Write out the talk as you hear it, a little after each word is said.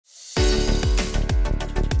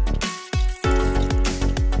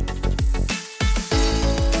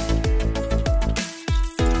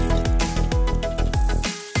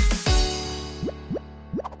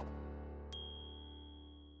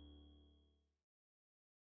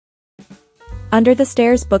Under the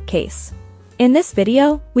stairs bookcase. In this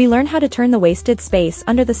video, we learn how to turn the wasted space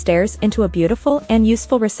under the stairs into a beautiful and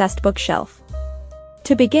useful recessed bookshelf.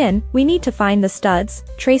 To begin, we need to find the studs,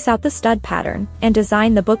 trace out the stud pattern, and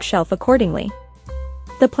design the bookshelf accordingly.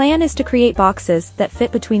 The plan is to create boxes that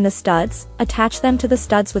fit between the studs, attach them to the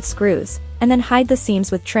studs with screws, and then hide the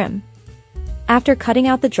seams with trim. After cutting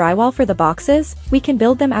out the drywall for the boxes, we can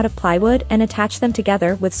build them out of plywood and attach them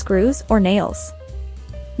together with screws or nails.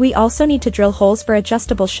 We also need to drill holes for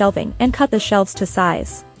adjustable shelving and cut the shelves to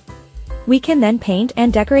size. We can then paint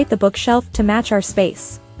and decorate the bookshelf to match our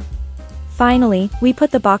space. Finally, we put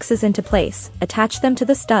the boxes into place, attach them to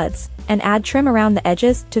the studs, and add trim around the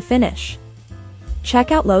edges to finish.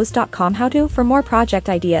 Check out LOWE'S.com how-to for more project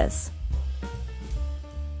ideas.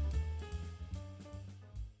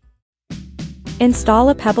 Install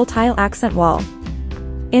a pebble tile accent wall.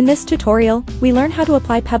 In this tutorial, we learn how to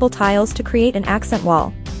apply pebble tiles to create an accent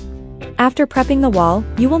wall. After prepping the wall,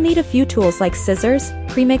 you will need a few tools like scissors,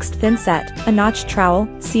 pre-mixed thin set, a notched trowel,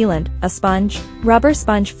 sealant, a sponge, rubber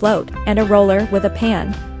sponge float, and a roller with a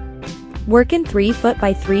pan. Work in 3 foot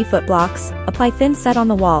by 3 foot blocks, apply thin set on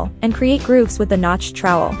the wall, and create grooves with the notched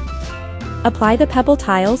trowel. Apply the pebble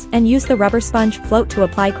tiles and use the rubber sponge float to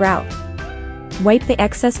apply grout. Wipe the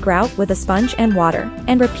excess grout with a sponge and water,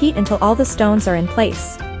 and repeat until all the stones are in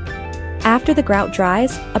place. After the grout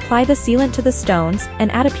dries, apply the sealant to the stones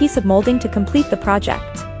and add a piece of molding to complete the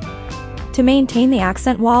project. To maintain the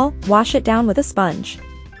accent wall, wash it down with a sponge.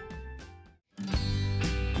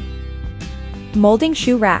 Molding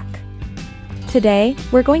shoe rack. Today,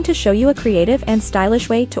 we're going to show you a creative and stylish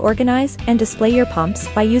way to organize and display your pumps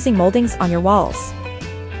by using moldings on your walls.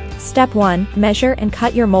 Step 1. Measure and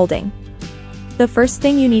cut your molding. The first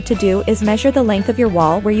thing you need to do is measure the length of your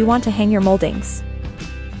wall where you want to hang your moldings.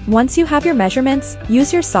 Once you have your measurements,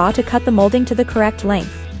 use your saw to cut the molding to the correct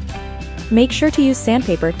length. Make sure to use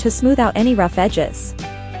sandpaper to smooth out any rough edges.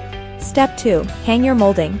 Step 2. Hang your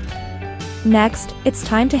molding. Next, it's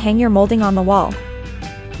time to hang your molding on the wall.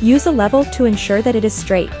 Use a level to ensure that it is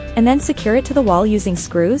straight, and then secure it to the wall using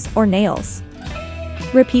screws or nails.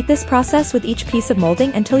 Repeat this process with each piece of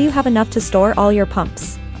molding until you have enough to store all your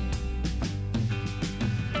pumps.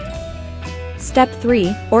 Step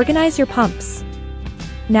 3. Organize your pumps.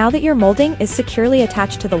 Now that your molding is securely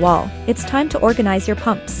attached to the wall, it's time to organize your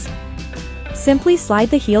pumps. Simply slide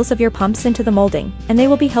the heels of your pumps into the molding, and they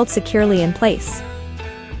will be held securely in place.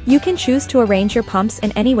 You can choose to arrange your pumps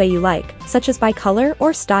in any way you like, such as by color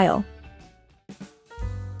or style.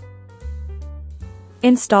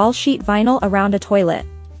 Install sheet vinyl around a toilet.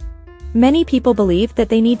 Many people believe that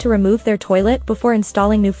they need to remove their toilet before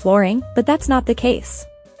installing new flooring, but that's not the case.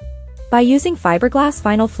 By using fiberglass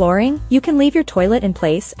vinyl flooring, you can leave your toilet in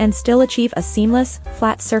place and still achieve a seamless,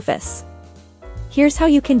 flat surface. Here's how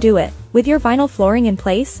you can do it. With your vinyl flooring in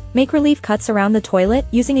place, make relief cuts around the toilet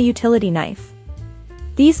using a utility knife.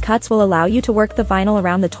 These cuts will allow you to work the vinyl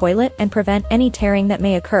around the toilet and prevent any tearing that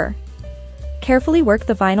may occur. Carefully work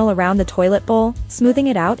the vinyl around the toilet bowl, smoothing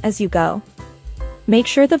it out as you go. Make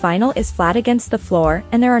sure the vinyl is flat against the floor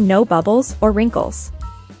and there are no bubbles or wrinkles.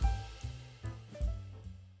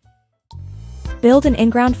 Build an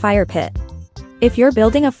in-ground fire pit. If you're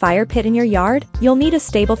building a fire pit in your yard, you'll need a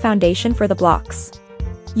stable foundation for the blocks.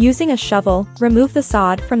 Using a shovel, remove the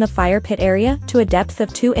sod from the fire pit area to a depth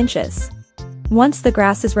of 2 inches. Once the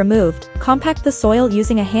grass is removed, compact the soil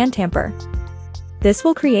using a hand tamper. This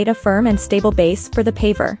will create a firm and stable base for the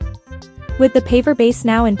paver. With the paver base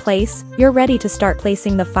now in place, you're ready to start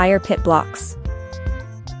placing the fire pit blocks.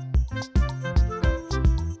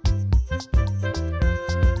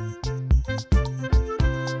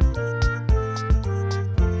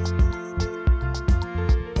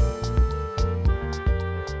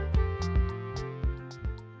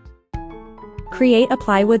 Create a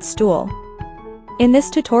plywood stool. In this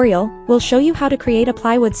tutorial, we'll show you how to create a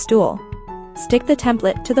plywood stool. Stick the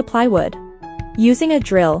template to the plywood. Using a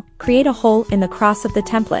drill, create a hole in the cross of the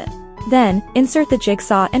template. Then, insert the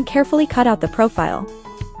jigsaw and carefully cut out the profile.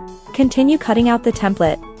 Continue cutting out the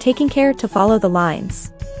template, taking care to follow the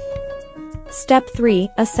lines. Step 3.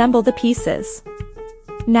 Assemble the pieces.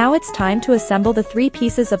 Now it's time to assemble the 3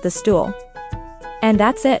 pieces of the stool. And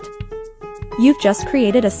that's it. You've just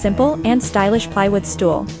created a simple and stylish plywood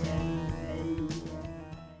stool.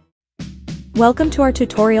 Welcome to our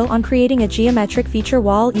tutorial on creating a geometric feature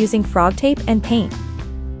wall using frog tape and paint.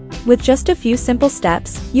 With just a few simple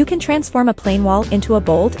steps, you can transform a plain wall into a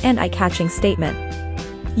bold and eye-catching statement.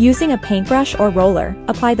 Using a paintbrush or roller,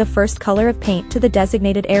 apply the first color of paint to the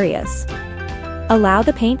designated areas. Allow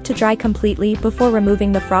the paint to dry completely before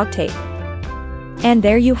removing the frog tape. And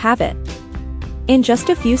there you have it. In just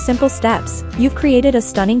a few simple steps, you've created a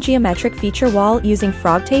stunning geometric feature wall using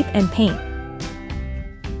frog tape and paint.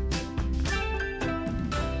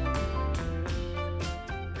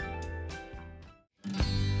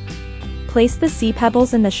 Place the sea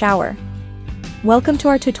pebbles in the shower. Welcome to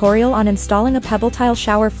our tutorial on installing a pebble tile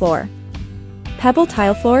shower floor. Pebble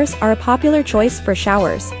tile floors are a popular choice for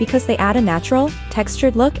showers because they add a natural,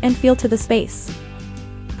 textured look and feel to the space.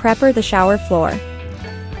 Prepare the shower floor.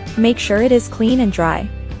 Make sure it is clean and dry.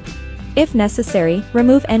 If necessary,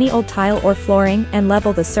 remove any old tile or flooring and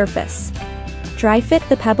level the surface. Dry fit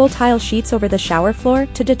the pebble tile sheets over the shower floor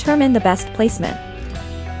to determine the best placement.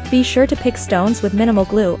 Be sure to pick stones with minimal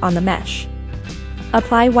glue on the mesh.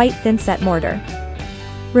 Apply white thin-set mortar.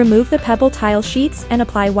 Remove the pebble tile sheets and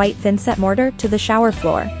apply white thin-set mortar to the shower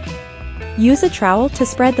floor. Use a trowel to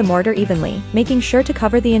spread the mortar evenly, making sure to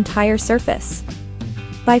cover the entire surface.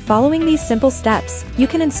 By following these simple steps, you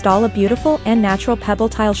can install a beautiful and natural pebble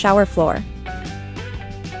tile shower floor.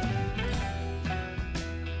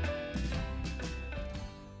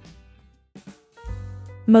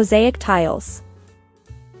 Mosaic tiles.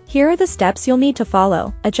 Here are the steps you'll need to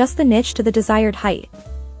follow. Adjust the niche to the desired height.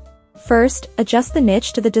 First, adjust the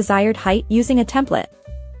niche to the desired height using a template.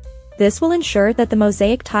 This will ensure that the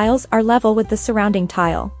mosaic tiles are level with the surrounding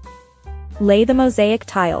tile. Lay the mosaic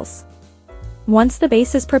tiles. Once the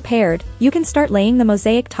base is prepared, you can start laying the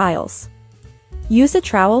mosaic tiles. Use a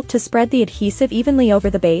trowel to spread the adhesive evenly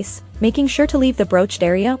over the base, making sure to leave the broached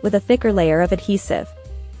area with a thicker layer of adhesive.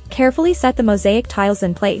 Carefully set the mosaic tiles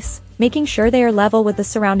in place, making sure they are level with the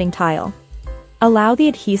surrounding tile. Allow the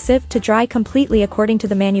adhesive to dry completely according to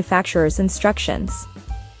the manufacturer's instructions.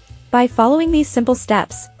 By following these simple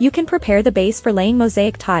steps, you can prepare the base for laying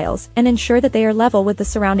mosaic tiles and ensure that they are level with the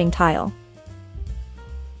surrounding tile.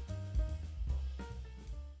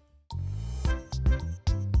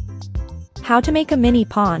 How to make a mini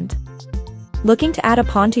pond. Looking to add a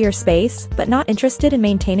pond to your space, but not interested in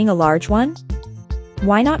maintaining a large one?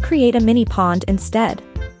 Why not create a mini pond instead?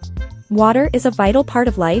 Water is a vital part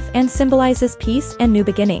of life and symbolizes peace and new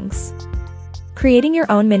beginnings. Creating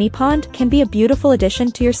your own mini pond can be a beautiful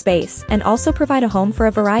addition to your space and also provide a home for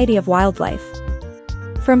a variety of wildlife.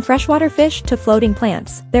 From freshwater fish to floating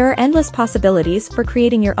plants, there are endless possibilities for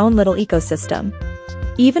creating your own little ecosystem.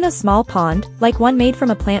 Even a small pond, like one made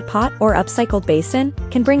from a plant pot or upcycled basin,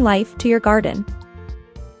 can bring life to your garden.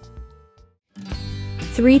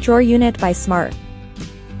 3-drawer unit by Smart.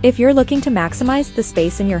 If you're looking to maximize the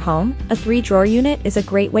space in your home, a 3-drawer unit is a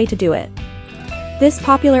great way to do it. This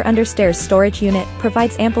popular understairs storage unit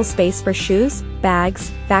provides ample space for shoes, bags,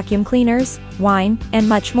 vacuum cleaners, wine, and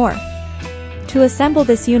much more. To assemble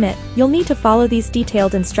this unit, you'll need to follow these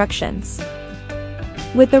detailed instructions.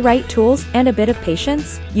 With the right tools and a bit of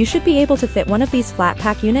patience, you should be able to fit one of these flat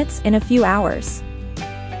pack units in a few hours.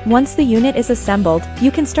 Once the unit is assembled,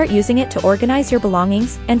 you can start using it to organize your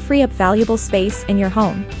belongings and free up valuable space in your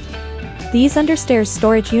home. These understairs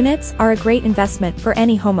storage units are a great investment for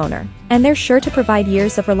any homeowner, and they're sure to provide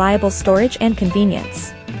years of reliable storage and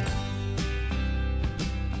convenience.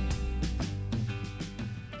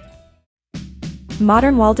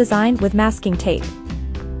 Modern wall design with masking tape.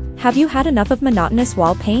 Have you had enough of monotonous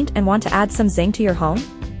wall paint and want to add some zing to your home?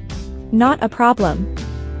 Not a problem.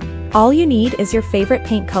 All you need is your favorite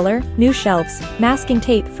paint color, new shelves, masking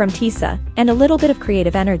tape from Tisa, and a little bit of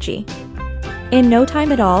creative energy. In no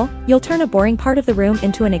time at all, you'll turn a boring part of the room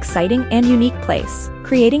into an exciting and unique place,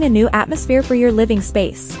 creating a new atmosphere for your living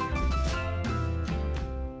space.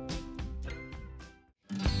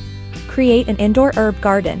 Create an indoor herb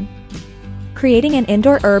garden. Creating an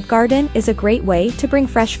indoor herb garden is a great way to bring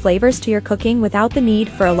fresh flavors to your cooking without the need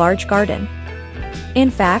for a large garden.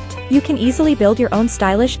 In fact, you can easily build your own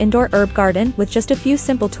stylish indoor herb garden with just a few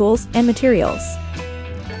simple tools and materials.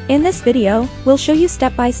 In this video, we'll show you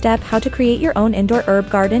step-by-step how to create your own indoor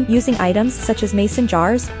herb garden using items such as mason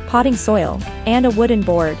jars, potting soil, and a wooden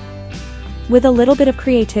board. With a little bit of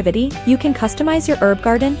creativity, you can customize your herb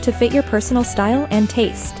garden to fit your personal style and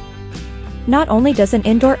taste. Not only does an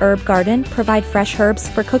indoor herb garden provide fresh herbs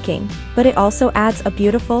for cooking, but it also adds a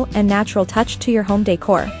beautiful and natural touch to your home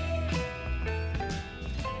decor.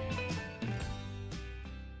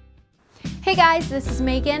 Hey guys, this is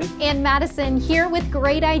Megan and Madison here with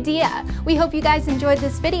Great Idea. We hope you guys enjoyed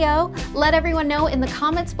this video. Let everyone know in the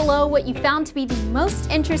comments below what you found to be the most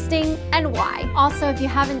interesting and why. Also, if you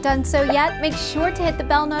haven't done so yet, make sure to hit the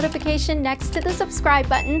bell notification next to the subscribe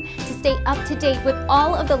button to stay up to date with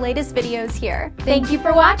all of the latest videos here. Thank you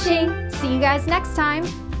for watching. See you guys next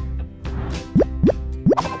time.